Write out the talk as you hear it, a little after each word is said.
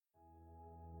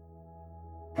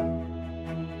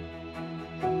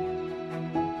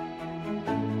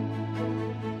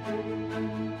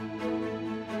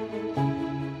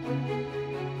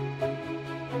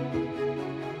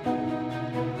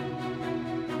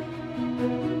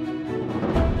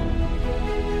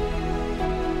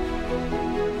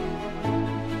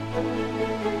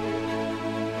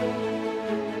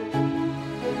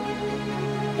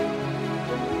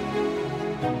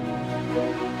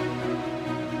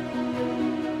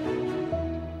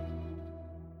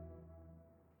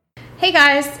Hey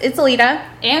guys, it's Alita.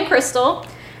 And Crystal.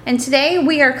 And today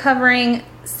we are covering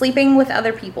sleeping with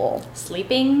other people.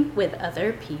 Sleeping with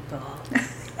other people.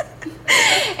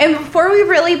 And before we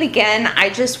really begin, I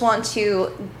just want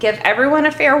to give everyone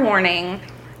a fair warning.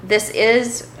 This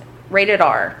is rated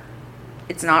R.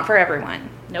 It's not for everyone.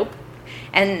 Nope.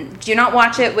 And do not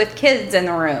watch it with kids in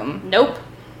the room. Nope.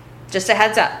 Just a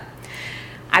heads up.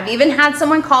 I've even had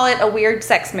someone call it a weird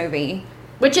sex movie.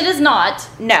 Which it is not.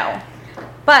 No.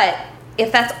 But if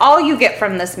that's all you get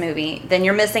from this movie, then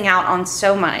you're missing out on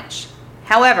so much.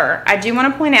 However, I do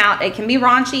want to point out it can be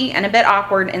raunchy and a bit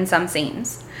awkward in some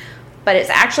scenes. But it's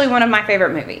actually one of my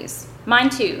favorite movies. Mine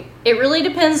too. It really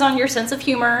depends on your sense of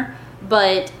humor,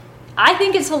 but I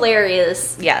think it's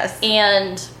hilarious. Yes.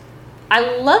 And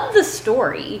I love the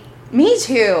story. Me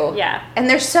too. Yeah. And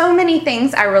there's so many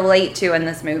things I relate to in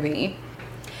this movie.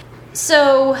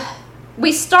 So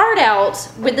we start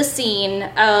out with the scene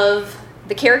of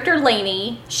the character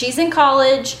Lainey. She's in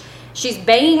college. She's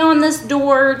banging on this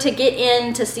door to get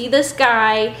in to see this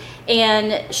guy.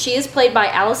 And she is played by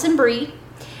Alison Brie.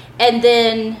 And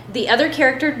then the other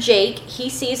character, Jake, he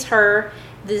sees her.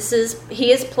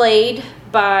 He is played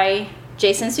by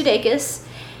Jason Sudeikis.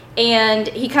 And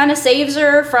he kind of saves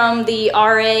her from the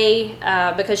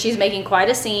RA because she's making quite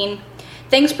a scene.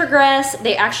 Things progress.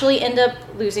 They actually end up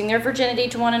losing their virginity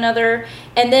to one another.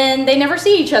 And then they never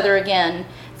see each other again.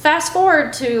 Fast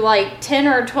forward to like 10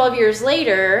 or 12 years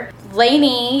later,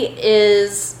 Lainey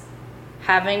is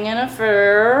having an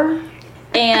affair.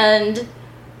 And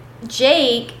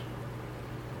Jake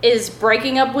is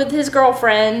breaking up with his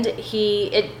girlfriend.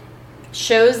 It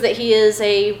shows that he is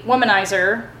a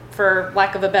womanizer, for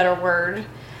lack of a better word,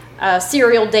 a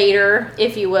serial dater,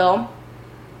 if you will.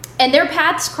 And their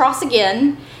paths cross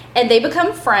again, and they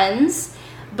become friends,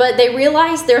 but they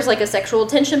realize there's like a sexual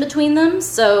tension between them,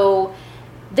 so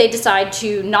they decide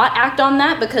to not act on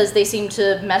that because they seem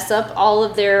to mess up all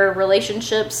of their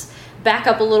relationships. Back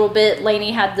up a little bit,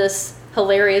 Lainey had this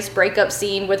hilarious breakup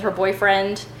scene with her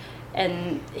boyfriend,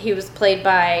 and he was played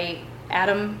by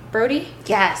Adam Brody?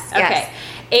 Yes. Okay.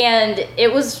 And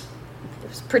it was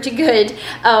pretty good,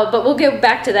 but we'll get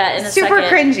back to that in a second. Super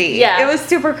cringy. Yeah. It was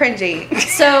super cringy.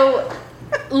 So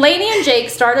Lainey and Jake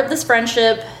start up this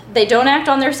friendship. They don't act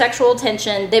on their sexual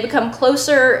tension. They become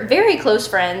closer, very close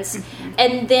friends. Mm-hmm.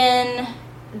 And then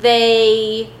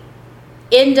they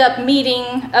end up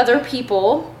meeting other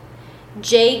people.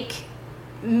 Jake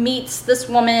meets this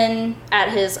woman at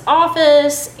his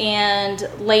office, and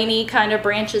Lainey kind of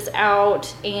branches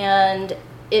out, and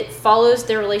it follows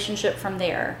their relationship from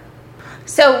there.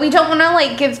 So we don't want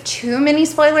to give too many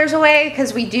spoilers away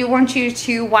because we do want you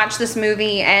to watch this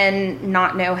movie and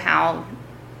not know how,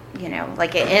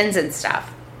 it ends and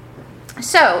stuff.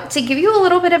 So to give you a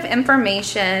little bit of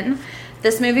information,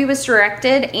 this movie was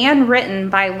directed and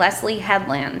written by Leslie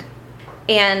Headland.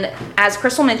 And as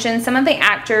Crystal mentioned, some of the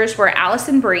actors were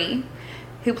Alison Brie,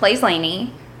 who plays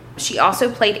Lainey. She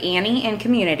also played Annie in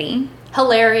Community.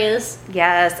 Hilarious.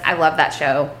 Yes, I love that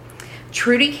show.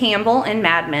 Trudy Campbell in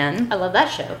Mad Men. I love that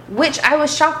show. Which I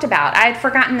was shocked about. I had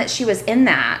forgotten that she was in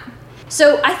that.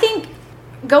 So I think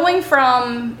going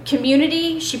from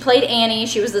Community, she played Annie.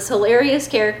 She was this hilarious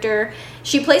character.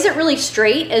 She plays it really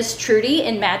straight as Trudy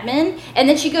in Mad Men. And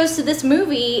then she goes to this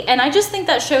movie, and I just think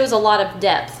that shows a lot of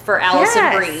depth for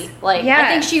Alison Brie. I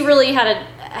think she really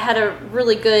had a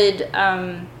really good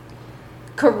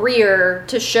career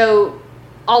to show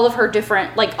all of her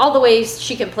different, all the ways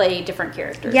she can play different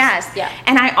characters. Yes. Yeah.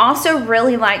 And I also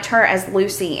really liked her as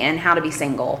Lucy in How to Be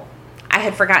Single. I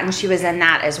had forgotten she was in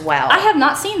that as well. I have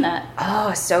not seen that.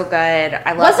 Oh, so good.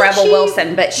 I love Rebel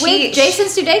Wilson, but with Jason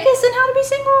Sudeikis in How to Be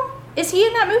Single? Is he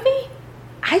in that movie?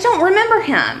 I don't remember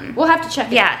him. We'll have to check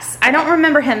it out. Yes. I don't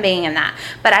remember him being in that,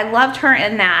 but I loved her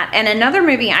in that. And another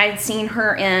movie I had seen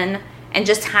her in and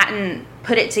just hadn't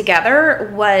put it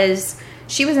together was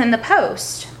she was in The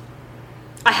Post.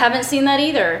 I haven't seen that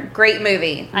either. Great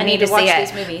movie. I need to watch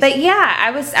these movies. But yeah,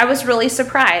 I was really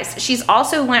surprised. She's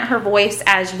also lent her voice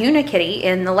as Unikitty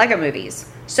in the Lego movies.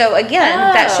 So again,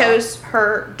 that shows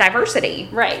her diversity.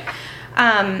 Right.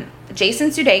 Jason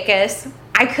Sudeikis,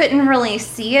 I couldn't really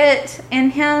see it in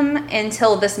him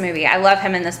until this movie. I love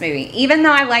him in this movie, even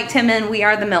though I liked him in We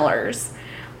Are the Millers.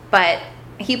 But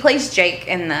he plays Jake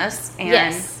in this, and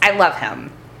yes. I love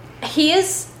him. He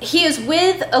is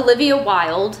with Olivia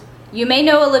Wilde. You may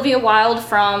know Olivia Wilde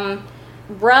from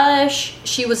Rush.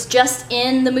 She was just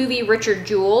in the movie Richard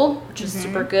Jewell, which is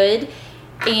super good.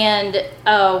 And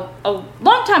a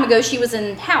long time ago, she was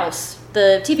in House,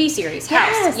 the TV series.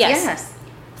 House. Yes.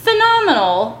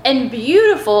 Phenomenal and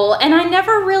beautiful. And I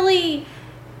never really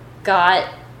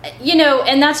got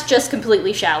and that's just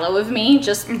completely shallow of me,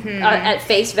 just at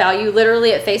face value,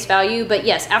 literally at face value. But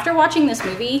yes, after watching this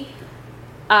movie,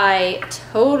 I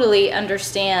totally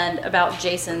understand about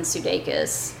Jason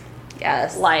Sudeikis.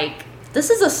 Yes. Like, this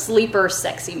is a sleeper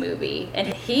sexy movie, and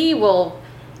he will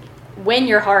win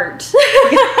your heart.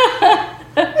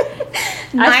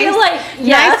 I feel like,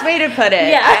 nice way to put it.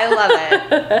 Yeah. I love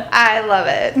it. I love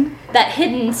it. That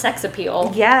hidden sex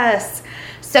appeal. Yes.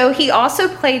 So he also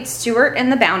played Stuart in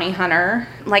The Bounty Hunter.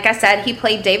 Like I said, he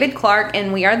played David Clark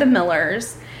in We Are the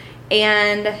Millers.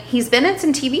 And he's been in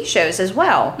some TV shows as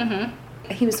well.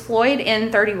 Mm-hmm. He was Floyd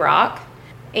in 30 Rock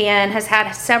and has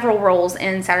had several roles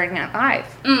in Saturday Night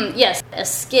Live. Yes, a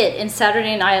skit in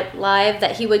Saturday Night Live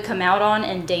that he would come out on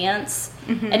and dance.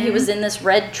 Mm-hmm. And he was in this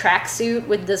red tracksuit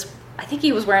with this, I think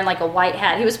he was wearing like a white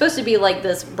hat. He was supposed to be like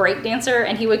this break dancer,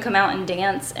 and he would come out and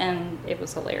dance, and it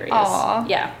was hilarious. Aww.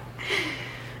 Yeah.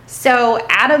 So,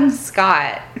 Adam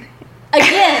Scott.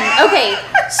 Again, okay,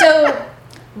 so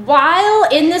while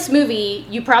in this movie,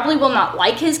 you probably will not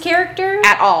like his character.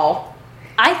 At all.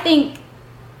 I think,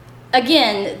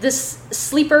 again, this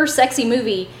sleeper sexy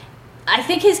movie, I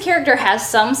think his character has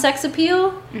some sex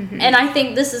appeal. Mm-hmm. And I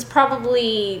think this is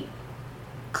probably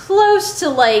close to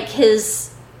like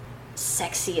his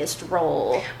sexiest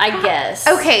role, I guess.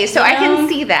 Okay, so I can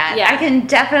see that. Yeah. I can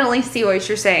definitely see what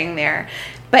you're saying there.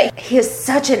 But he is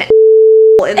such an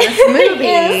in this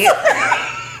movie.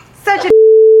 Such a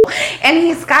and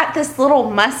he's got this little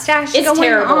mustache it's going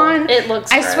terrible. On. It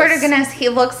looks I gross. swear to goodness, he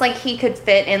looks like he could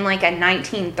fit in like a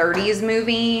 1930s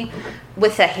movie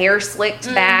with the hair slicked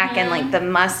back and like the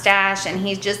mustache, and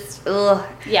he's just ugh.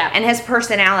 Yeah. And his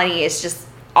personality is just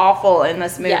awful in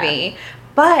this movie. Yeah.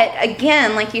 But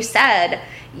again, like you said,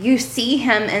 you see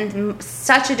him in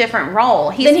such a different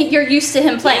role. You're used to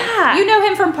him playing. Yeah. You know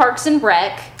him from Parks and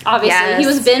Rec. Obviously, yes. He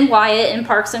was Ben Wyatt in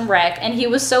Parks and Rec, and he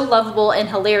was so lovable and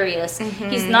hilarious. Mm-hmm.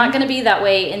 He's not going to be that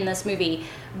way in this movie,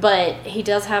 but he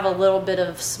does have a little bit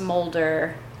of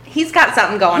smolder. He's got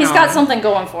something going on. He's got something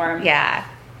going for him. Yeah.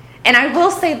 And I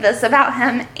will say this about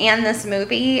him and this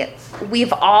movie.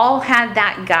 We've all had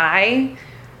that guy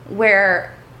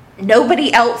where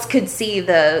nobody else could see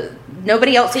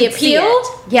nobody else could appeal?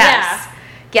 See it. Yes.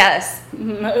 Yeah. Yes.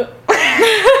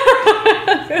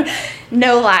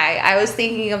 No lie. I was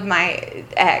thinking of my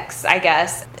ex, I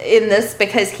guess, in this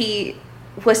because he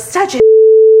was such a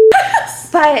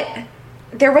but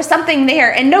there was something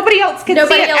there and nobody else could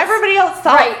see it. Everybody else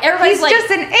thought everybody's he's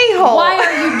just an a-hole. Why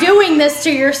are you doing this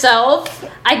to yourself?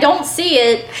 I don't see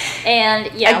it.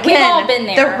 And yeah, we've all been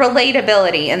there. The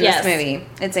relatability in this movie.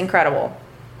 It's incredible.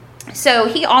 So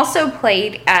he also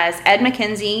played as Ed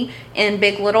McKenzie in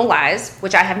Big Little Lies,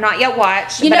 which I have not yet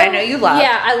watched, but I know you love.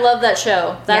 Yeah, I love that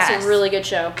show. That's a really good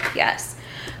show. Yes.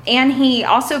 And he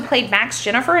also played Max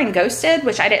Jennifer in Ghosted,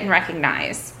 which I didn't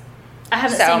recognize. I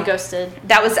haven't seen Ghosted.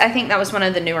 I think that was one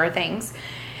of the newer things.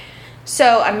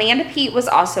 So Amanda Peet was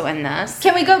also in this.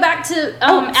 Can we go back to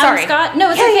Adam Scott? No,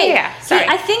 it's okay. Yeah. Sorry.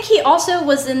 I think he also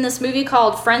was in this movie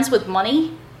called Friends with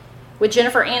Money with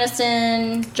Jennifer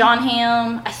Aniston, John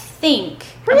Hamm. I think.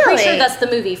 Really? I'm pretty sure that's the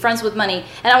movie, Friends with Money.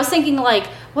 And I was thinking, like,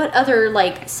 what other,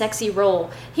 like, sexy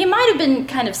role? He might have been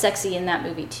kind of sexy in that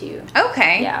movie, too.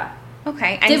 Okay. Yeah.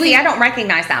 Okay. I don't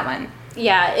recognize that one.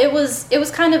 Yeah, it was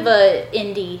kind of a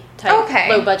indie type,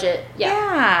 low budget.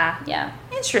 Yeah.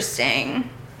 Interesting.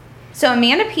 So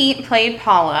Amanda Peet played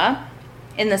Paula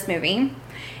in this movie.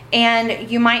 And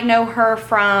you might know her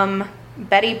from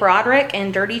Betty Broderick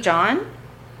in Dirty John.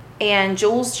 And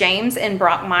Jules James in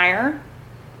Brockmire.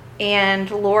 And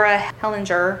Laura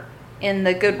Hellinger in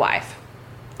The Good Wife.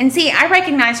 And see, I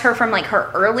recognize her from like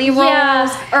her early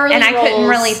roles. And I couldn't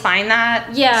really find that.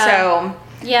 Yeah. So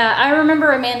yeah, I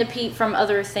remember Amanda Peet from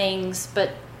other things,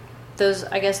 but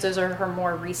I guess those are her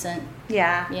more recent.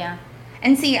 Yeah. Yeah.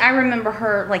 And see, I remember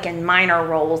her like in minor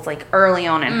roles like early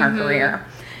on in her career.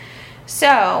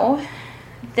 So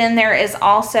then there is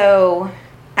also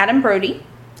Adam Brody.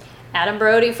 Adam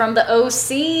Brody from the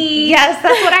OC. Yes,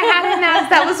 that's what I had him as.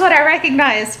 That was what I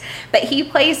recognized. But he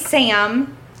plays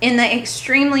Sam in the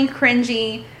extremely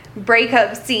cringy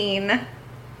breakup scene.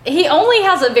 He only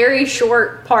has a very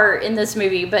short part in this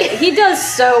movie, but he does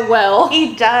so well.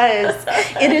 He does.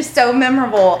 It is so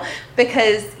memorable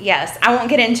because, yes, I won't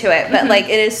get into it, but like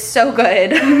it is so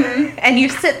good. And you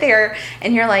sit there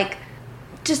and you're like,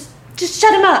 just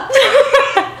shut him up.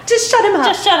 Just shut him up.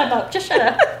 Just shut him up. Just shut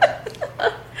up.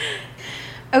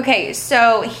 Okay,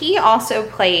 so he also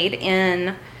played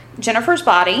in Jennifer's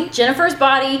Body. Jennifer's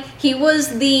Body. He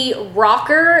was the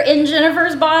rocker in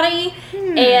Jennifer's Body.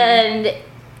 And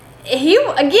he,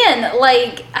 again,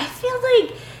 like, I feel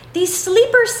like these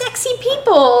sleeper sexy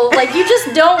people. Like, you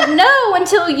just don't know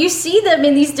until you see them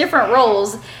in these different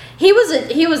roles. He was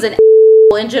an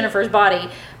in Jennifer's Body,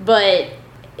 but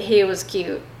he was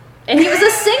cute. And he was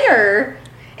a singer.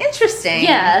 Interesting.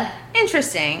 Yeah.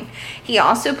 Interesting. He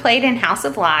also played in House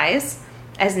of Lies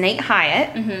as Nate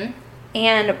Hyatt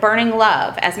and Burning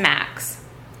Love as Max.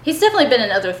 He's definitely been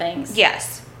in other things.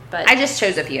 Yes. But I just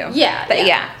chose a few. Yeah. But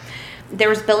yeah. There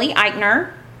was Billy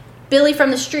Eichner. Billy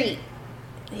from the Street.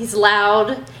 He's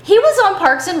loud. He was on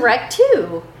Parks and Rec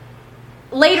too.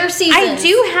 Later seasons. I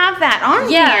do have that on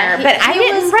here, but I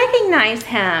didn't recognize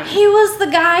him. He was the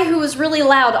guy who was really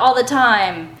loud all the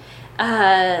time.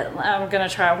 I'm going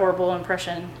to try a horrible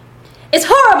impression. It's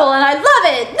horrible and I love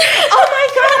it. Oh my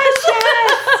gosh,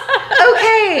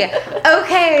 yes.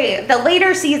 Okay. The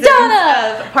later seasons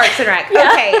of Parks and Rec. Yeah.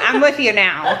 Okay, I'm with you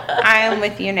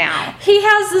now. He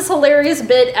has this hilarious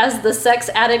bit as the Sex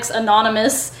Addicts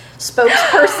Anonymous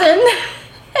spokesperson.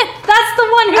 That's the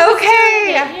one who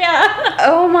Okay. Yeah.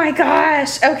 Oh my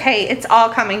gosh. Okay, it's all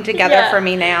coming together for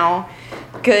me now.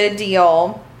 Good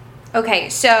deal. Okay,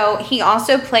 so he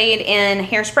also played in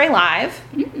Hairspray Live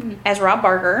as Rob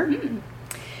Barker.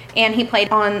 And he played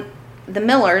on The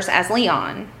Millers as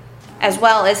Leon, as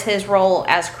well as his role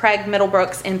as Craig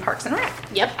Middlebrooks in Parks and Rec.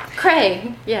 Yep.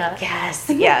 Craig. Yeah.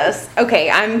 Yes. Okay,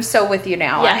 I'm so with you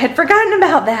now. Yeah. I had forgotten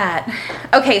about that.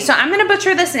 Okay, so I'm going to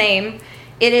butcher this name.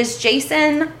 It is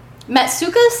Jason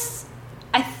Matsukas?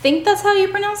 I think that's how you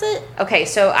pronounce it. Okay,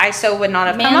 so I would not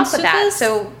have come up with that. Mansukas?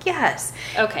 So, yes.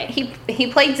 Okay.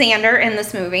 He played Xander in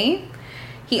this movie.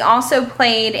 He also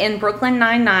played in Brooklyn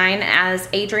Nine-Nine as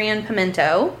Adrian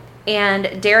Pimento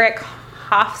and Derek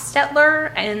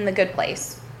Hofstetler in The Good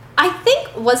Place. I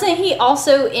think, wasn't he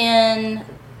also in,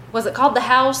 was it called The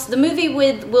House? The movie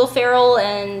with Will Ferrell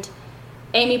and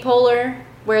Amy Poehler,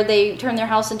 where they turn their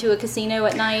house into a casino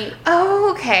at night.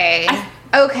 Oh, okay.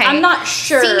 Okay. I'm not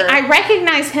sure. See, I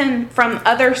recognize him from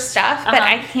other stuff, but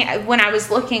I can't, when I was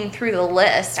looking through the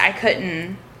list, I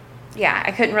couldn't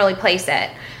really place it.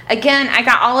 Again, I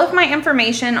got all of my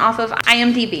information off of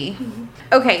IMDb.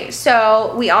 Okay,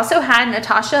 so we also had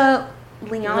Natasha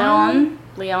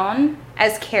Lyonne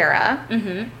as Kara.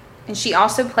 And she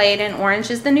also played in Orange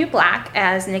is the New Black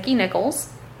as Nikki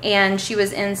Nichols. And she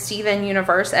was in Steven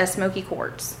Universe as Smokey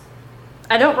Quartz.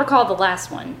 I don't recall the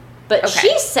last one, but Okay.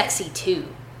 she's sexy too.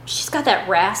 She's got that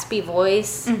raspy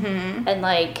voice and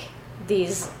like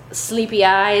these sleepy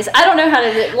eyes. I don't know how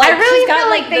to like. I really she's got feel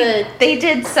like they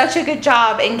did such a good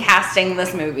job in casting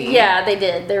this movie. Yeah, they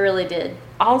did. They really did.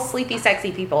 All sleepy,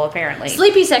 sexy people, apparently.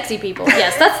 Sleepy, sexy people.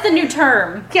 Yes, that's the new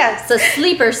term. Yes. It's a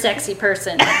sleeper, sexy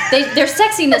person. Their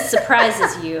sexiness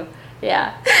surprises you.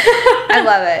 Yeah. I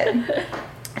love it.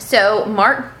 So,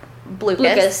 Mark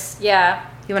Blucas. Yeah.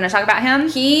 You want to talk about him?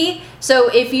 So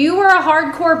if you were a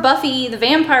hardcore Buffy the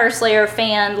Vampire Slayer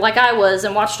fan like I was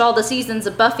and watched all the seasons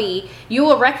of Buffy, you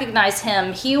will recognize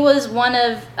him. He was one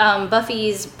of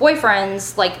Buffy's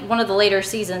boyfriends, like one of the later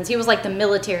seasons. He was like the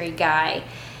military guy.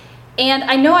 And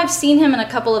I know I've seen him in a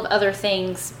couple of other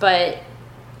things, but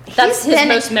that's his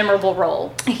most memorable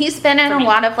role. He's been in a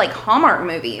lot of like Hallmark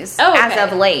movies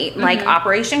as of late, like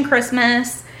Operation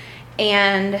Christmas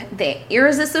and The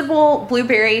Irresistible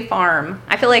Blueberry Farm.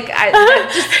 I feel like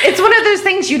it's one of those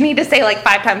things you need to say like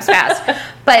 5 times fast.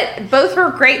 But both were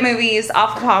great movies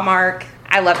off of Hallmark.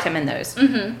 I loved him in those.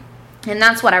 And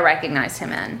that's what I recognized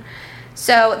him in.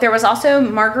 So there was also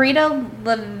Margarita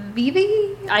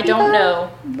Levivi. I don't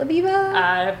know.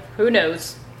 Leviva? Who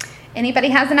knows? Anybody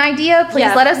has an idea,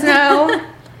 please let us know.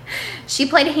 She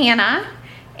played Hannah,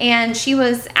 and she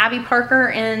was Abby Parker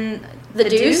in The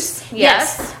Deuce.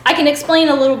 Yes. I can explain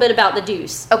a little bit about The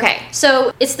Deuce. Okay.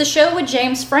 So it's the show with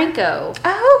James Franco.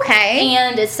 Oh, okay.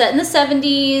 And it's set in the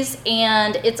 70s,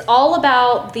 and it's all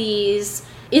about these,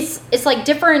 it's like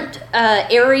different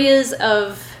areas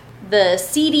of the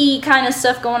seedy kind of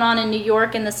stuff going on in New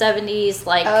York in the 70s,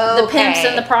 like the pimps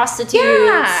and the prostitutes,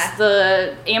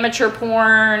 the amateur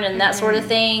porn and that sort of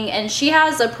thing. And she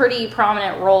has a pretty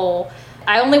prominent role.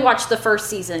 I only watched the first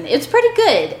season. It's pretty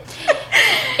good.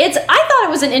 I thought it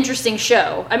was an interesting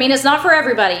show. I mean, it's not for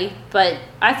everybody, but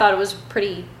I thought it was a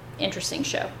pretty interesting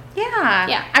show.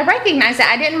 Yeah. I recognize it.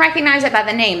 I didn't recognize it by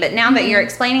the name, but now that you're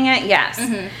explaining it, yes.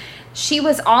 She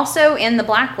was also in The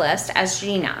Blacklist as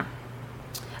Gina.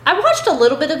 I watched a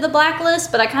little bit of The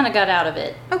Blacklist, but I kind of got out of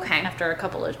it. Okay. After a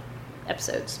couple of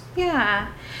episodes.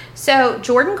 Yeah. So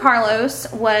Jordan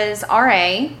Carlos was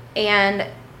R.A., and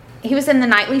he was in The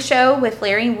Nightly Show with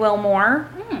Larry Wilmore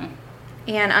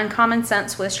and Uncommon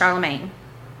Sense with Charlemagne.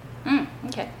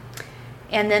 Okay.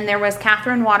 And then there was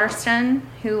Catherine Waterston,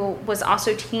 who was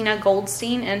also Tina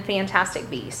Goldstein in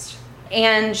Fantastic Beasts.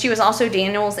 And she was also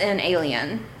Daniels in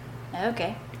Alien.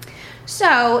 Okay.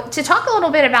 So, to talk a little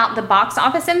bit about the box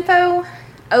office info,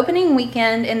 opening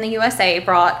weekend in the USA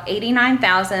brought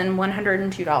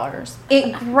 $89,102.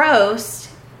 It grossed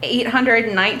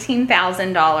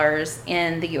 $819,000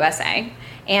 in the USA.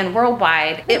 And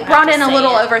worldwide, it brought in a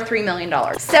little over $3 million.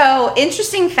 So,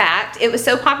 interesting fact, it was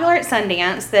so popular at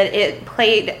Sundance that it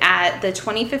played at the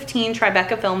 2015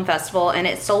 Tribeca Film Festival, and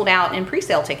it sold out in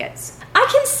pre-sale tickets. I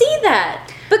can see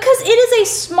that because it is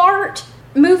a smart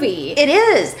movie. It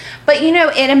is. But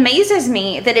it amazes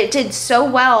me that it did so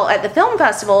well at the film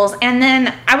festivals, and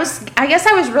then I guess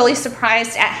I was really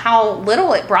surprised at how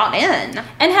little it brought in.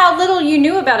 And how little you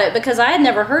knew about it, because I had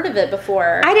never heard of it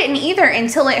before. I didn't either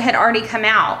until it had already come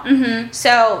out. Mm-hmm.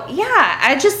 So,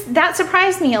 yeah, that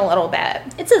surprised me a little bit.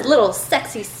 It's a little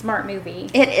sexy, smart movie.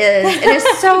 It is. It is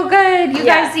so good. You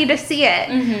guys need to see it.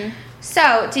 Mm-hmm.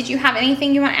 So, did you have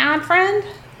anything you want to add, friend?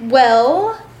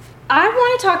 Well, I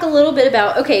want to talk a little bit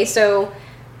about, so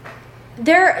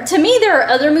to me there are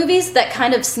other movies that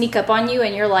kind of sneak up on you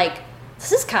and you're like,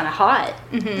 this is kind of hot.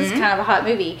 Mm-hmm. This is kind of a hot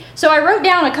movie. So I wrote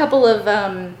down a couple of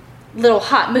little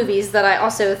hot movies that I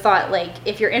also thought, like,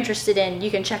 if you're interested in, you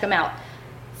can check them out.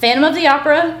 Phantom of the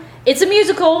Opera. It's a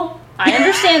musical. I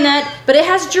understand that. But it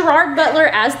has Gerard Butler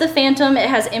as the Phantom. It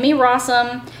has Emmy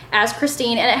Rossum as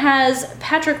Christine. And it has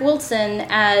Patrick Wilson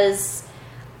as...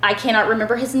 I cannot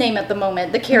remember his name at the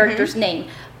moment, the character's name.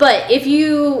 But if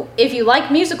you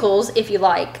like musicals, if you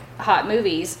like hot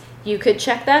movies, you could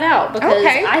check that out because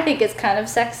I think it's kind of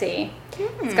sexy.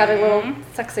 It's got a little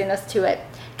sexiness to it.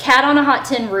 Cat on a Hot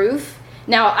Tin Roof.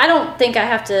 Now, I don't think I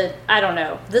have to, I don't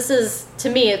know. This is, to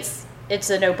me, it's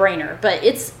a no-brainer, but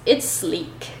it's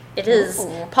sleek. It is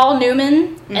Paul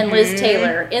Newman and Liz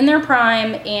Taylor in their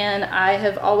prime, and I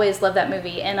have always loved that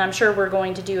movie, and I'm sure we're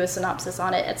going to do a synopsis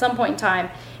on it at some point in time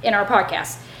in our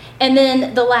podcast. And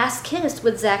then The Last Kiss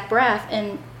with Zach Braff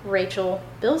and Rachel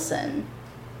Bilson.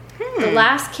 The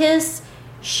Last Kiss,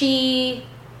 she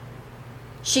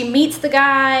meets the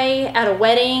guy at a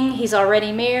wedding. He's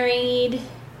already married.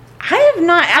 I have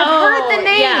not. I've heard the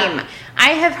name. Yeah.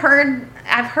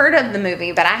 I've heard of the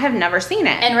movie, but I have never seen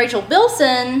it. And Rachel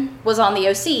Bilson was on The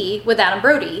OC with Adam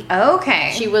Brody.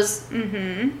 Okay. She was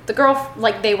the girl,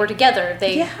 like, they were together.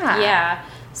 Yeah.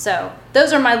 So,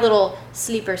 those are my little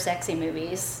sleeper sexy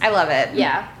movies. I love it.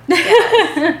 Yeah.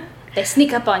 Yes. They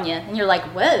sneak up on you, and you're like,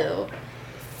 whoa,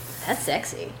 that's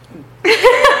sexy.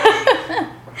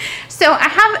 So, I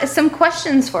have some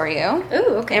questions for you.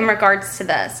 Ooh, okay. In regards to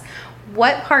this.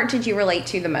 What part did you relate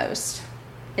to the most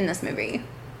in this movie?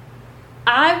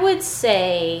 I would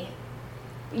say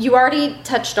you already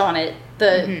touched on it.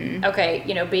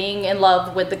 Being in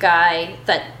love with the guy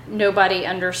that nobody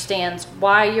understands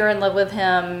why you're in love with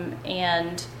him,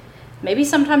 and maybe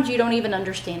sometimes you don't even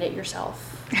understand it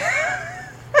yourself.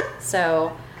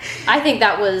 So, I think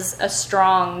that was a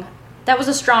strong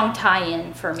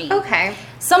tie-in for me. Okay.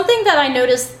 Something that I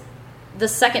noticed the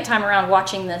second time around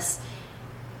watching this,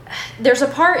 there's a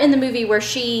part in the movie where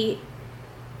she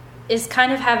is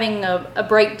kind of having a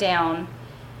breakdown,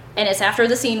 and it's after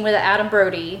the scene with Adam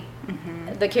Brody,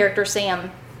 the character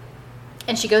Sam,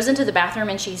 and she goes into the bathroom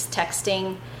and she's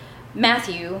texting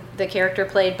Matthew, the character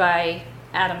played by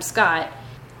Adam Scott.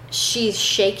 She's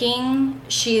shaking.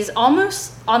 She's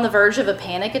almost on the verge of a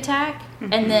panic attack,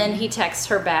 and then he texts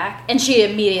her back, and she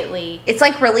immediately... It's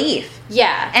like relief.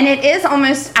 Yeah. And it is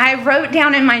almost... I wrote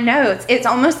down in my notes, it's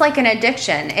almost like an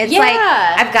addiction. It's like,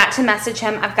 I've got to message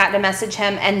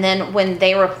him, and then when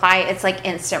they reply, it's like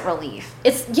instant relief.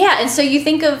 And so you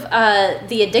think of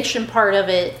the addiction part of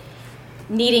it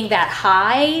needing that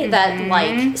high, that,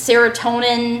 like,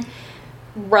 serotonin...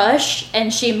 rush,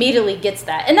 and she immediately gets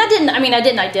that. And I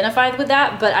didn't identify with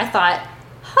that, but I thought,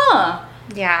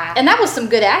 yeah. And that was some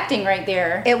good acting right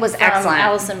there. It was excellent.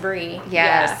 Alison Brie. Yes.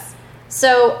 Yeah.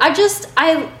 So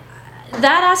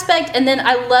that aspect, and then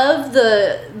I love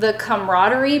the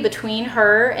camaraderie between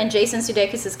her and Jason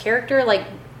Sudeikis' character, like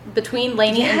between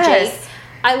Lainey and Jake.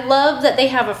 I love that they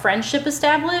have a friendship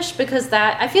established, because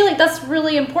I feel like that's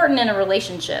really important in a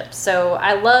relationship. So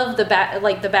I love the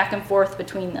back and forth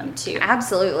between them too.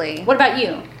 Absolutely. What about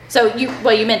you? So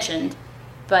you mentioned,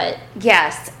 but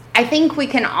yes, I think we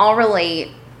can all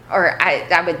relate, or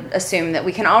I would assume that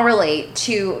we can all relate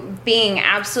to being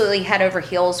absolutely head over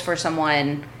heels for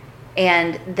someone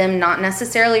and them not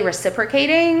necessarily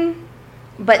reciprocating,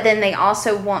 but then they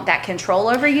also want that control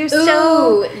over you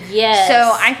still. Ooh, yes.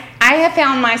 So I have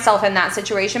found myself in that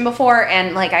situation before,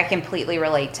 and like I completely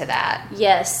relate to that.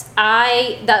 Yes.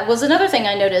 That was another thing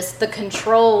I noticed, the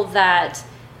control that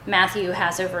Matthew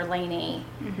has over Lainey.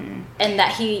 and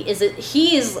that he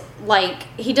is like,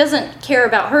 he doesn't care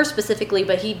about her specifically,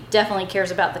 but he definitely cares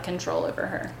about the control over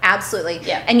her. Absolutely.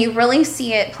 Yeah. And you really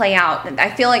see it play out. I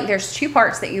feel like there's two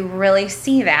parts that you really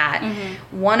see that.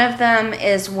 One of them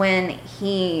is when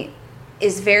he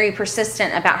is very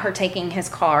persistent about her taking his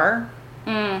car,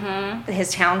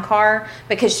 his town car,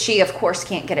 because she, of course,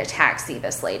 can't get a taxi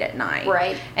this late at night.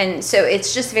 Right. And so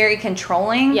it's just very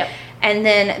controlling. Yep. And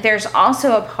then there's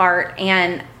also a part,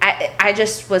 and I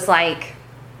just was like,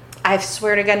 I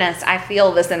swear to goodness, I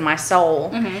feel this in my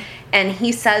soul. And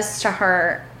he says to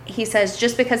her, he says,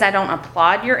 just because I don't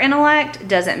applaud your intellect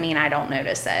doesn't mean I don't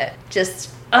notice it.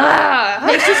 Just,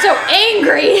 Makes you so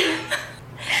angry.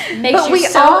 Makes but you we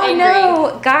so all angry.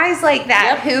 know guys like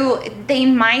that Yep. who they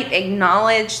might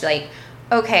acknowledge, like,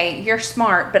 okay, you're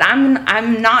smart, but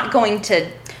I'm not going to.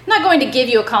 I'm not going to give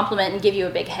you a compliment and give you a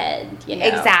big head, you know.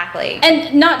 Exactly.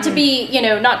 And not to be, you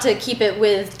know, not to keep it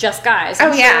with just guys.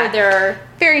 I'm sure there are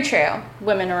very true.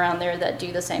 women around there that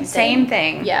do the same thing. Same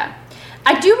thing. Yeah.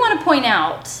 I do want to point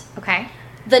out Okay.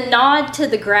 the nod to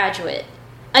The Graduate.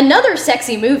 Another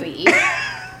sexy movie.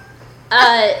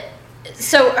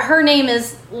 So her name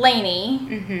is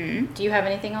Lainey. Do you have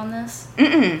anything on this?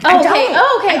 I Oh, okay. don't.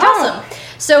 Oh, okay. I don't. Awesome.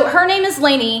 So her name is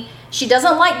Lainey. She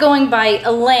doesn't like going by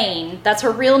Elaine. That's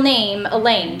her real name,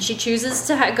 Elaine. She chooses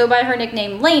to go by her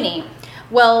nickname, Lainey.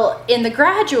 Well, in The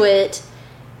Graduate,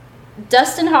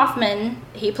 Dustin Hoffman,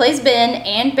 he plays Ben,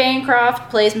 Anne Bancroft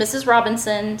plays Mrs.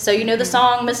 Robinson. So you know the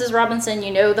song Mrs. Robinson,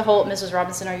 you know the whole Mrs.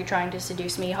 Robinson, are you trying to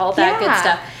seduce me? All that good Yeah.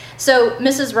 stuff. So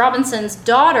Mrs. Robinson's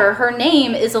daughter, her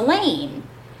name is Elaine.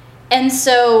 And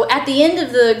so at the end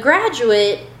of The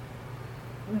Graduate,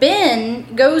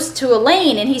 Ben goes to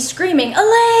Elaine and he's screaming,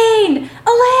 Elaine!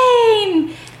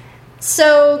 Elaine!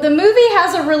 So the movie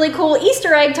has a really cool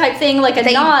Easter egg type thing, like a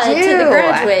They nod to do. The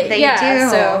Graduate. They yeah, do.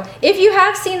 So if you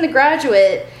have seen The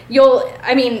Graduate,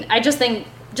 I just think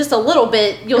just a little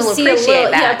bit, you'll see a appreciate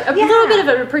little, that. a little bit of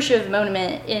an appreciative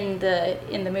moment in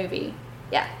the movie.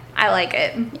 Yeah. I like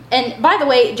it. And by the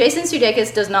way, Jason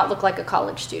Sudeikis does not look like a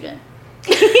college student.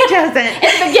 He doesn't. At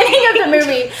the beginning of the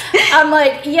movie, I'm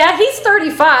like, yeah, he's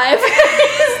 35.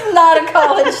 He's not a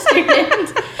college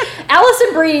student.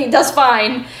 Allison Brie does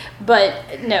fine,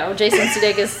 but no, Jason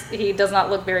Sudeikis, he does not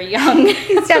look very young.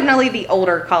 He's definitely the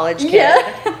older college kid.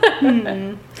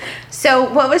 Yeah.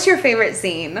 So, what was your favorite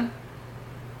scene?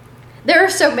 There are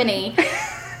so many.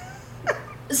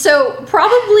 So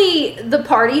probably the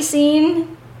party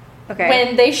scene. Okay.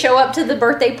 When they show up to the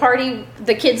birthday party,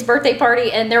 the kid's birthday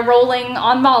party, and they're rolling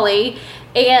on Molly,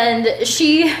 and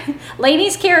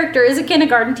Lainey's character is a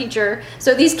kindergarten teacher,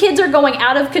 so these kids are going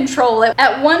out of control.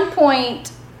 At one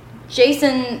point,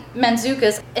 Jason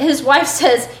Mantzoukas, his wife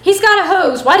says, he's got a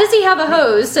hose. Why does he have a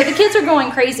hose? So the kids are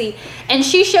going crazy, and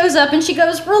she shows up and she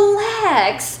goes,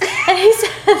 relax. And he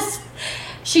says,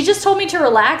 she just told me to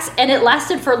relax, and it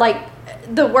lasted for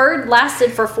the word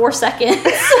lasted for 4 seconds.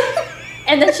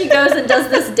 And then she goes and does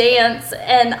this dance,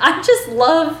 and I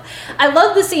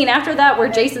love the scene after that where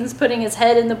Jason's putting his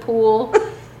head in the pool.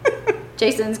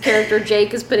 Jason's character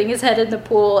Jake is putting his head in the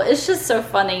pool. It's just so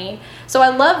funny. So I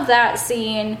love that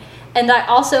scene, and I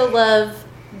also love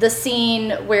the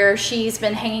scene where she's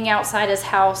been hanging outside his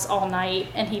house all night,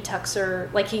 and he tucks her,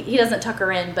 he doesn't tuck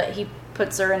her in, but he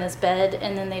puts her in his bed,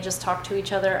 and then they just talk to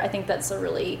each other. I think that's a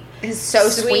really It's so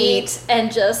sweet.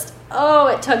 and just,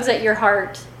 it tugs at your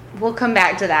heart. We'll come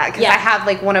back to that because Yeah. I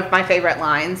have one of my favorite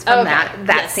lines from that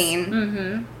yes. scene.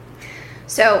 Mm-hmm.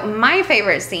 So my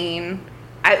favorite scene,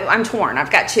 I'm torn. I've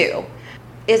got two.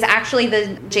 Is actually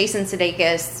the Jason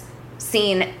Sudeikis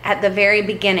scene at the very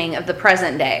beginning of The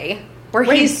Present Day, where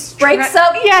Where he he's breaks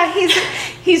up. Yeah,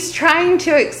 he's trying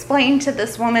to explain to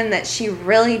this woman that she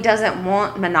really doesn't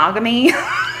want monogamy.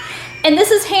 And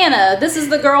this is Hannah. This is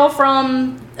the girl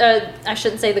from, I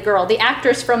shouldn't say the girl, the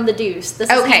actress from The Deuce. This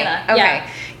is Hannah. Okay.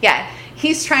 Yeah.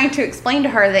 He's trying to explain to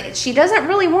her that she doesn't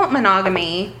really want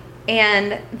monogamy,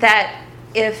 and that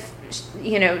if,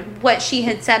 what she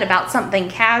had said about something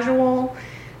casual,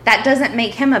 that doesn't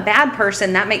make him a bad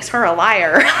person. That makes her a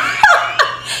liar.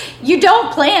 You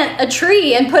don't plant a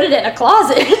tree and put it in a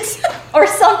closet or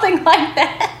something like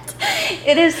that.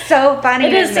 It is so funny.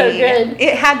 It is so good.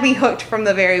 It had me hooked from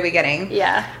the very beginning.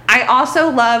 Yeah. I also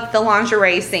love the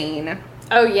lingerie scene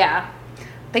Oh, yeah.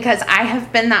 because I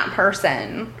have been that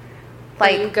person.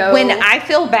 You go- When I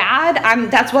feel bad,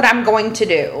 that's what I'm going to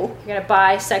do. You're going to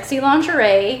buy sexy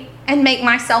lingerie And make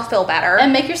myself feel better.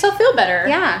 and make yourself feel better.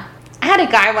 Yeah. I had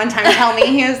a guy one time tell me,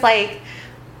 he was like,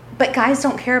 but guys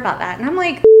don't care about that. And I'm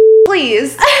like,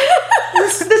 please.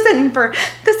 This isn't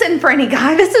for any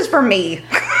guy. This is for me.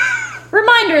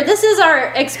 Reminder, this is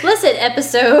our explicit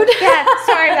episode. Yeah,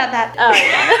 sorry about that. Oh,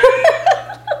 yeah.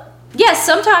 Yes,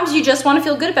 sometimes you just want to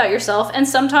feel good about yourself, and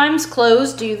sometimes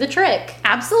clothes do the trick.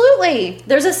 Absolutely.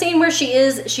 There's a scene where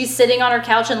she's sitting on her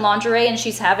couch in lingerie, and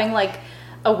she's having, like,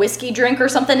 a whiskey drink or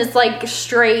something. It's, like,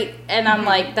 straight, and I'm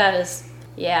like, that is,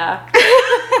 yeah.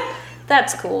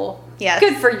 That's cool. Yes.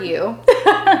 Good for you.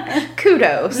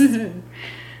 Kudos.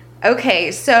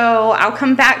 Okay, so I'll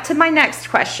come back to my next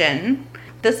question.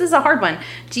 This is a hard one.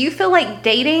 Do you feel like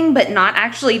dating but not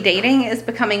actually dating is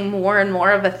becoming more and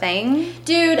more of a thing?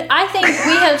 Dude, I think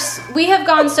we have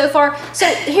gone so far. So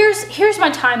here's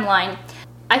my timeline.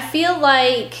 I feel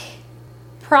like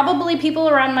probably people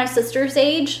around my sister's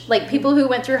age, like people who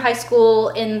went through high school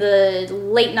in the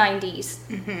late 90s,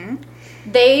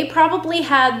 they probably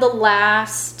had the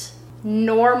last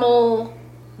normal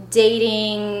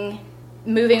dating,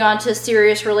 moving on to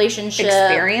serious relationship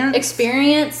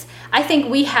experience. I think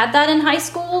we had that in high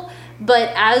school,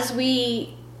 but as the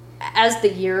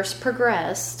years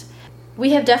progressed, we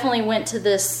have definitely went to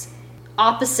this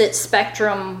opposite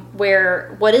spectrum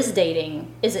where what is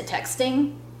dating? Is it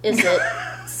texting? Is it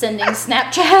sending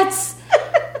Snapchats?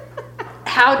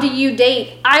 How do you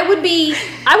date? I would be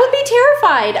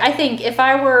terrified, I think, if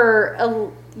I were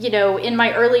in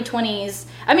my early 20s.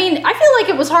 I mean, I feel like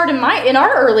it was hard in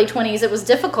our early 20s. It was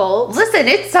difficult. Listen,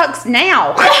 it sucks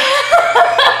now.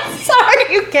 Sorry,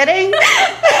 are you kidding?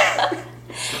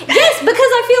 Yes, because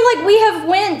I feel like we have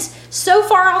went so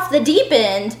far off the deep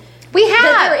end. We have.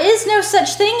 That there is no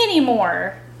such thing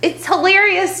anymore. It's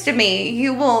hilarious to me.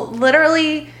 You will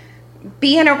literally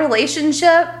be in a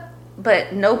relationship,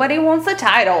 but nobody wants a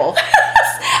title.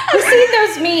 I've seen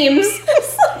those memes.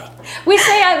 We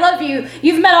say I love you.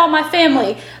 You've met all my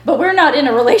family, but we're not in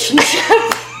a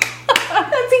relationship.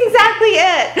 That's exactly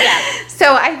it. Yeah.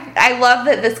 So I love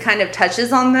that this kind of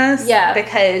touches on this. Yeah.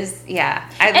 Because, I love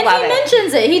it. And he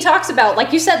mentions it. He talks about,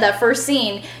 like you said, that first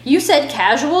scene. You said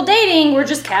casual dating. We're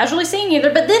just casually seeing each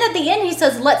other. But then at the end he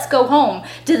says, let's go home.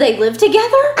 Do they live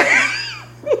together?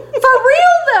 For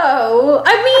real, though.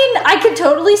 I mean, I could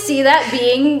totally see that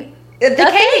being the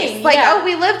case. Thing. Like, yeah.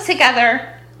 we live together.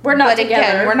 We're not together.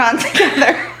 Again, we're not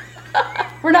together.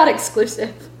 We're not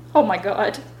exclusive. Oh my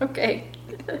God. Okay.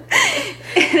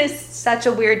 It is such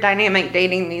a weird dynamic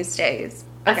dating these days.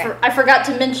 Okay. I forgot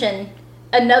to mention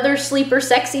another sleeper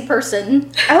sexy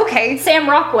person. Okay. Sam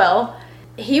Rockwell.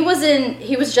 He was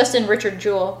just in Richard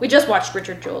Jewell. We just watched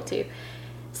Richard Jewell too.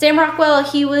 Sam Rockwell,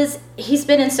 he's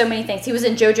been in so many things. He was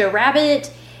in Jojo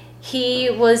Rabbit.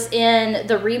 He was in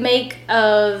the remake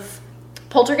of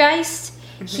Poltergeist.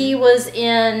 He was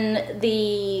in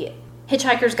the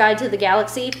Hitchhiker's Guide to the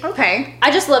Galaxy. Okay. I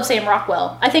just love Sam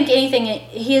Rockwell. I think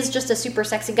he is just a super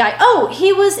sexy guy. Oh,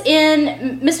 he was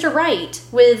in Mr. Right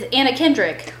with Anna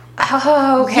Kendrick.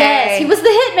 Oh, okay. Yes, he was the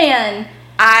hitman.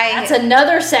 That's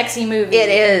another sexy movie. It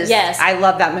is. Yes. I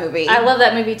love that movie. I love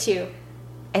that movie too.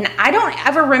 And I don't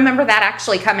ever remember that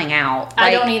actually coming out. I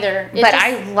don't either.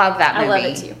 I love that movie. I love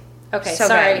it too. Okay, so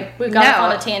sorry. good. We got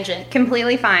off on a tangent.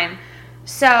 Completely fine.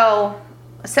 So,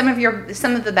 some of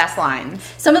the best lines.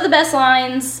 Some of the best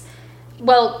lines.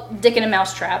 Well, Dick in a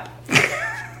Mousetrap.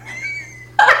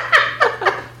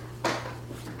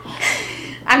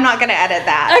 I'm not going to edit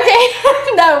that. Okay.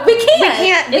 No, we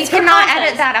can't. We cannot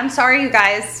edit that. I'm sorry, you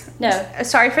guys. No.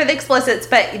 Sorry for the explicits,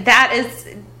 but that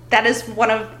is one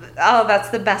of, that's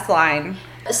the best line.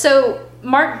 So,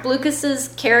 Mark Blucas's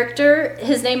character,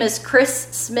 his name is Chris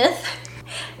Smith.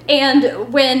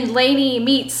 And when Lainey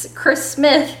meets Chris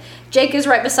Smith, Jake is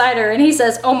right beside her and he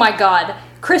says, "Oh my God,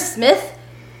 Chris Smith?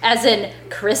 As in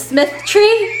Chris Smith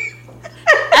tree?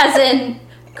 As in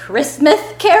Christmas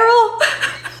Carol?"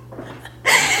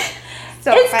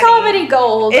 So it's funny. Comedy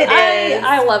gold. It is.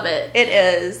 I love it. It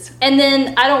is. And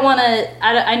then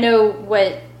I know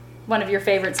what one of your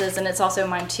favorites is, and it's also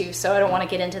mine too, so I don't want to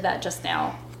get into that just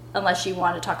now, unless you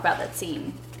want to talk about that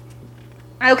scene.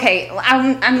 Okay,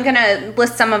 I'm going to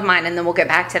list some of mine and then we'll get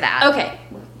back to that. Okay.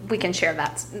 We can share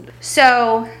that.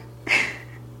 So,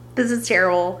 this is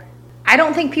terrible. I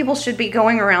don't think people should be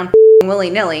going around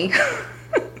willy-nilly.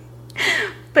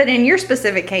 But in your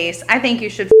specific case, I think you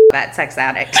should that sex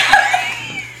addict.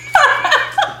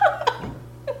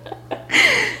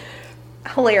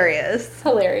 Hilarious.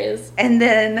 And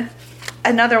then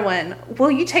another one. Will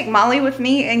you take Molly with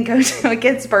me and go to a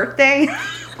kid's birthday?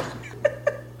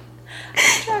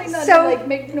 Trying not to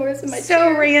make noise in my chair.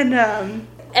 So random.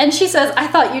 And she says, "I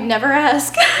thought you'd never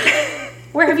ask.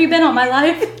 Where have you been all my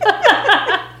life?"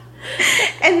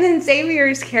 And then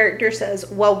Xavier's character says,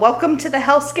 "Well, welcome to the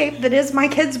hellscape that is my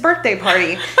kid's birthday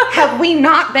party. Have we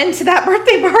not been to that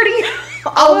birthday party?"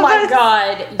 Oh my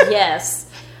God, yes.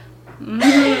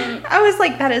 I was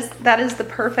like, that is the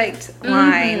perfect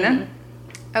line.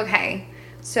 Okay,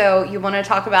 so you want to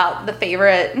talk about the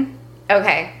favorite?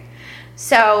 Okay,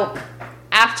 so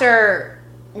after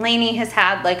Lainey has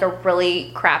had like a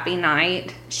really crappy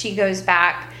night, she goes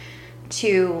back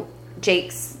to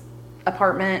Jake's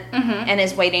apartment and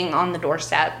is waiting on the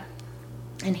doorstep,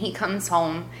 and he comes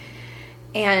home,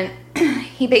 and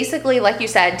he basically, like you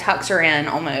said, tucks her in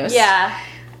almost. Yeah.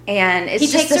 And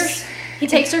it's he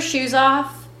takes her shoes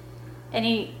off, and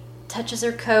he touches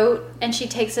her coat, and she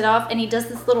takes it off, and he does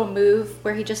this little move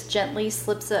where he just gently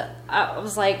slips it. I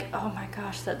was like, oh my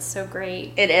gosh, that's so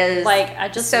great. It is. Like, I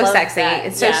just so love sexy. that.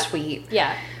 It's so sweet.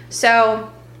 Yeah.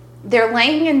 So they're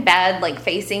laying in bed, like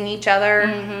facing each other,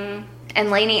 and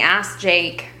Lainey asks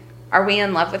Jake, "Are we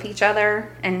in love with each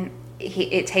other?" And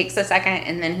it takes a second,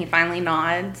 and then he finally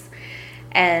nods,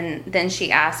 and then she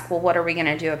asks, "Well, what are we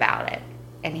gonna do about it?"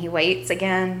 And he waits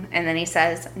again, and then he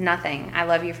says, "Nothing. I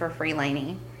love you for free,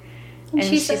 Lainey." And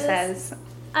she says,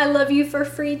 "I love you for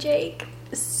free, Jake."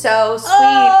 So sweet.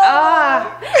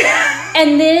 Oh.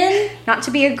 And then, not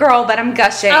to be a girl, but I'm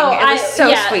gushing. It was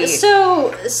so sweet.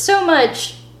 So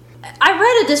much. I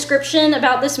read a description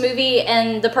about this movie,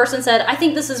 and the person said, "I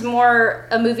think this is more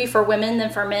a movie for women than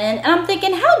for men." And I'm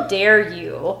thinking, how dare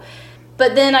you?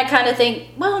 But then I kind of think,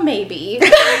 well, maybe.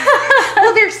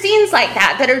 Well, there's scenes like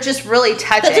that are just really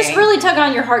touching. That just really tug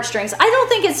on your heartstrings. I don't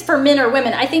think it's for men or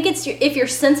women. I think it's if you're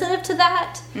sensitive to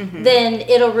that, then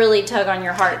it'll really tug on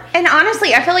your heart. And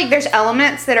honestly, I feel like there's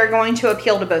elements that are going to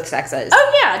appeal to both sexes.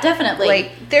 Oh, yeah, definitely.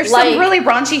 Like, there's some really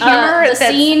raunchy humor. The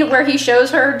scene where he shows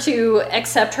her to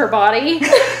accept her body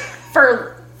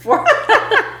for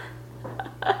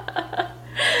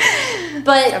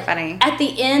But so funny. At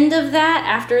the end of that,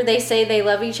 after they say they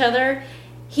love each other,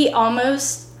 he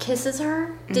almost kisses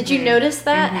her. Did you notice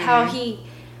that? How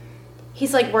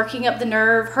he's like working up the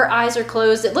nerve. Her eyes are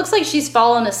closed. It looks like she's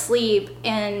fallen asleep,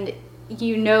 and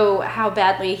you know how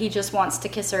badly he just wants to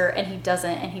kiss her, and he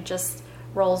doesn't, and he just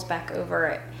rolls back over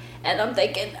it. And I'm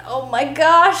thinking, oh my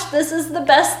gosh, this is the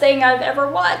best thing I've ever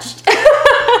watched.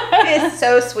 It's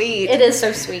so sweet. It is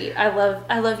so sweet.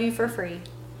 I love you for free.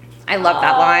 I love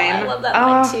that line. I love that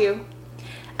line too.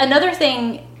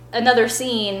 Another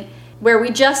scene where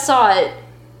we just saw it,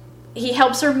 he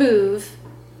helps her move,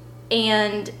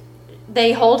 and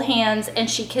they hold hands, and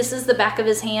she kisses the back of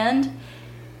his hand,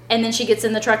 and then she gets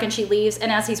in the truck and she leaves,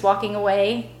 and as he's walking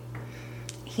away,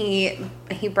 he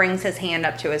brings his hand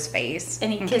up to his face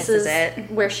and he kisses it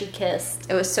where she kissed.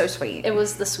 It was so sweet. It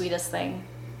was the sweetest thing.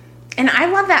 And I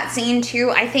love that scene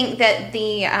too. I think that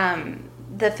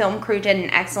the film crew did an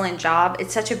excellent job.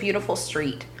 It's such a beautiful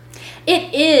street.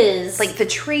 It is. Like the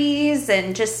trees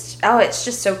and just, it's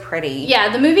just so pretty. Yeah,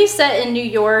 the movie's set in New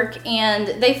York,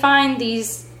 and they find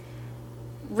these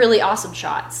really awesome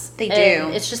shots. They do.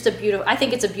 And it's just I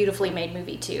think it's a beautifully made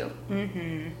movie too.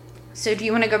 So do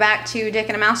you want to go back to Dick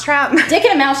and a Mousetrap? Dick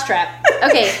and a Mousetrap.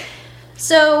 Okay,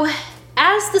 so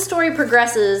as the story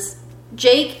progresses,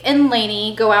 Jake and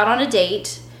Lainey go out on a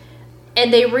date,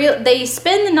 and they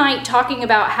spend the night talking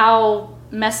about how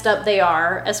messed up they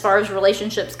are as far as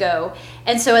relationships go.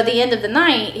 And so at the end of the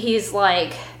night, he's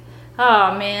like,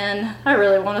 "Oh man, I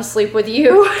really want to sleep with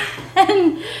you."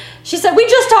 And she said, "We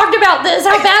just talked about this,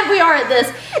 how bad we are at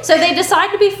this." So they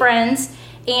decide to be friends,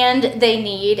 and they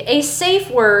need a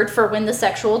safe word for when the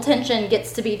sexual tension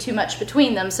gets to be too much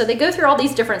between them. So they go through all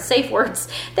these different safe words.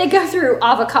 They go through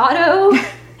avocado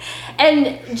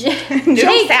and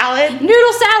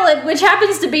noodle salad, which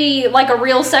happens to be like a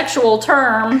real sexual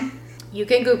term. You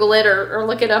can Google it or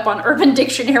look it up on Urban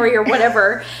Dictionary or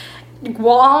whatever.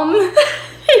 Guam.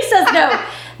 He says, "No,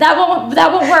 that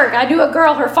won't work. I knew a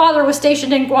girl, her father was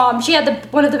stationed in Guam. She had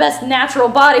one of the best natural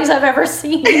bodies I've ever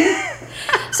seen."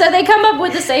 So they come up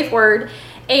with a safe word,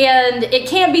 and it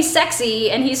can't be sexy,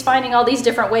 and he's finding all these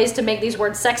different ways to make these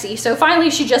words sexy. So finally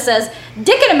she just says,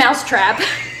 "Dick in a mousetrap."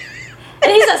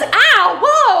 And he says, "Ow,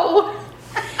 whoa."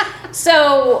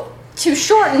 So to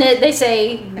shorten it, they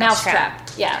say mousetrap.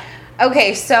 Yeah.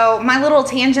 Okay, so my little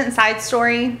tangent side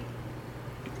story.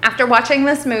 After watching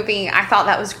this movie, I thought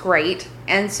that was great.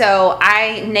 And so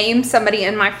I named somebody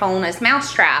in my phone as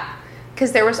Mousetrap,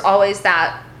 because there was always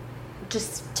that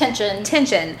just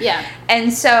tension. Yeah.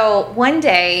 And so one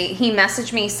day he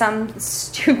messaged me some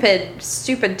stupid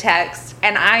text,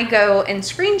 and I go and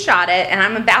screenshot it, and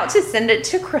I'm about to send it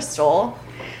to Crystal,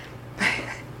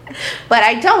 but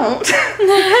I don't.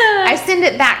 I send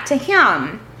it back to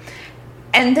him.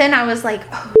 And then I was like,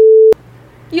 oh.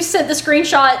 You sent the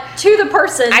screenshot to the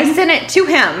person. I sent it to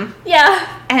him. Yeah.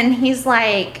 And he's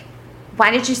like, "Why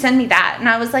did you send me that?" And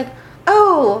I was like,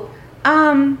 "Oh,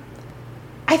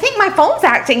 I I think my phone's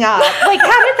acting up. Like,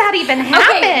 how did that even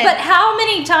happen? Okay, but how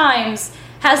many times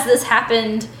has this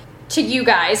happened to you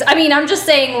guys? I mean, I'm just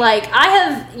saying, like,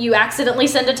 you accidentally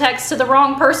send a text to the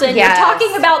wrong person. Yes. You're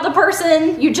talking about the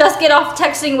person. You just get off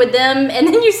texting with them, and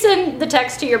then you send the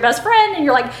text to your best friend, and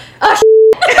you're like, oh,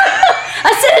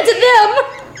 I sent it to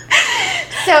them.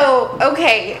 So,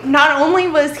 okay, not only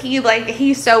was he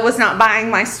was not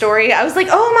buying my story, I was like,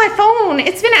 oh, my phone,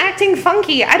 it's been acting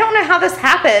funky. I don't know how this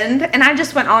happened. And I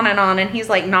just went on, and he's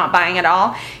like, not buying at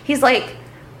all. He's like,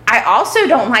 I also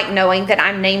don't like knowing that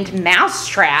I'm named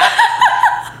Mousetrap.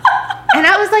 And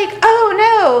I was like, oh,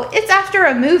 no, it's after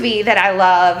a movie that I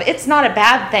love. It's not a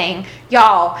bad thing.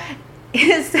 Y'all,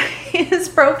 his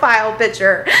profile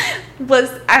picture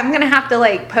was, I'm going to have to,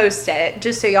 like, post it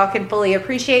just so y'all can fully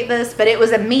appreciate this, but it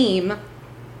was a meme.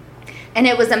 And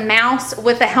it was a mouse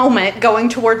with a helmet going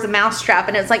towards a mousetrap.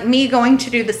 And it's like me going to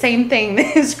do the same thing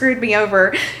that screwed me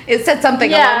over. It said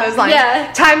something along those lines.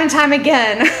 Yeah. Time and time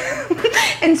again.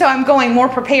 And so I'm going more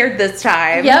prepared this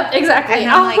time. Yep, exactly.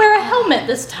 I'll wear a helmet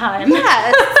this time.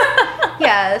 Yes.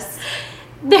 Yes.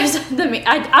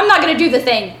 I'm not going to do the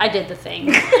thing. I did the thing.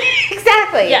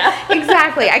 Exactly. Yeah.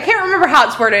 Exactly. I can't remember how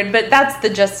it's worded, but that's the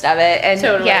gist of it. And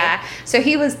totally. Yeah. So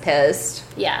he was pissed.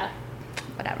 Yeah.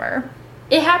 Whatever.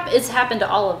 It's happened to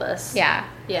all of us. Yeah.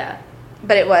 Yeah.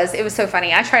 But it was so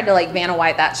funny. I tried to, like, Vanna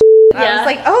White that shit. Yeah. I was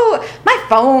like, oh, my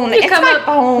phone. It's my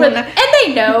phone. And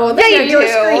they know. They know you were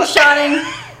screenshotting.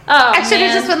 Oh, I should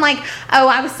have just been like, oh,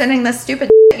 I was sending this stupid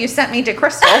you sent me to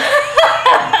Crystal.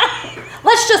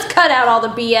 Let's just cut out all the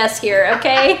BS here,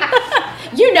 okay?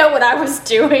 You know what I was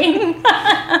doing.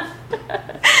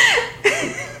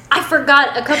 I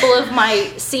forgot a couple of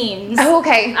my scenes. Oh,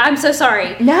 okay. I'm so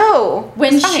sorry. No.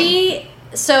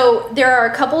 So there are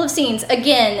a couple of scenes,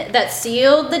 again, that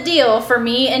sealed the deal for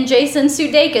me and Jason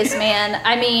Sudeikis, man.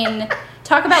 I mean,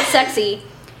 talk about sexy.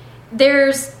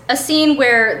 There's a scene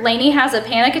where Lainey has a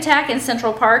panic attack in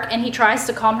Central Park, and he tries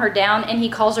to calm her down, and he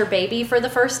calls her baby for the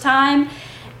first time.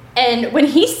 And when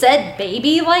he said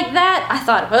baby like that, I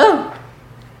thought, oh,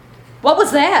 what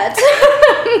was that?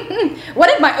 What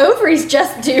did my ovaries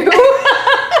just do?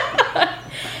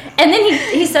 And then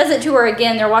he says it to her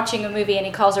again. They're watching a movie, and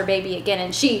he calls her baby again.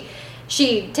 And she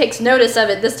takes notice of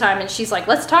it this time, and she's like,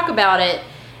 let's talk about it.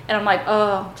 And I'm like,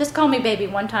 oh, just call me baby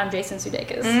one time, Jason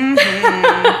Sudeikis. Mm-hmm.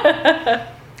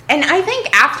 And I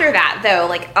think after that, though,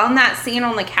 like, on that scene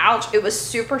on the couch, it was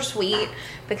super sweet,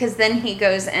 because then he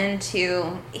goes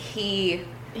into, he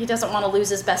doesn't want to lose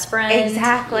his best friend.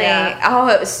 Exactly. Yeah. Oh,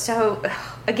 it was so,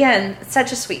 again,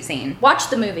 such a sweet scene. Watch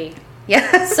the movie.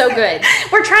 Yeah. So good.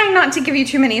 We're trying not to give you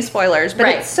too many spoilers, but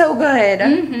It's so good.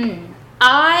 Mm-hmm.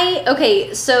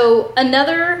 So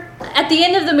at the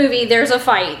end of the movie, there's a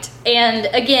fight. And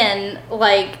again,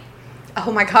 like...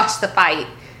 Oh my gosh, the fight.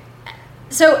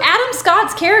 So Adam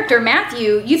Scott's character,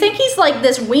 Matthew, you think he's like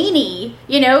this weenie,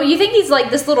 you think he's like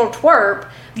this little twerp,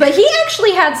 but he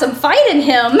actually had some fight in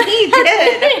him. He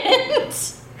did.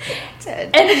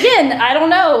 And again, I don't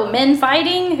know, men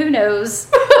fighting, who knows?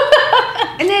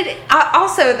 And it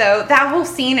also, though, that whole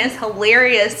scene is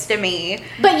hilarious to me.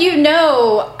 But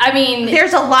I mean...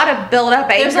 There's a lot of built-up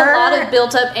anger. There's a lot of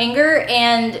built-up anger,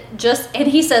 and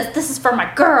he says, this is for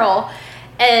my girl.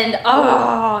 And,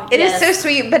 it is so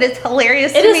sweet, but it's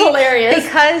hilarious to me. It is hilarious.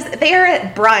 Because they are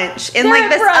at brunch in,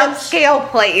 like, this upscale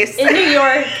place. In New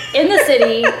York, in the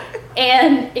city,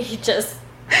 and he just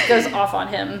goes off on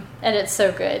him, and it's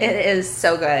so good. It is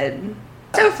so good.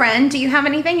 So, friend, do you have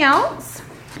anything else?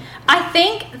 I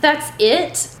think that's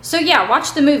it. So, yeah,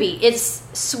 watch the movie. It's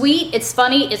sweet, it's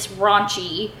funny, it's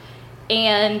raunchy,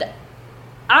 and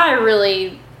I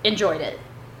really enjoyed it.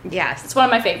 Yes. It's one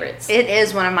of my favorites. It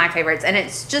is one of my favorites, and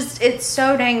it's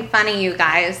so dang funny, you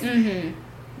guys. Mm-hmm.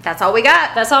 That's all we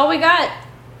got.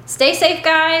 Stay safe,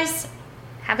 guys.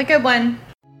 Have a good one.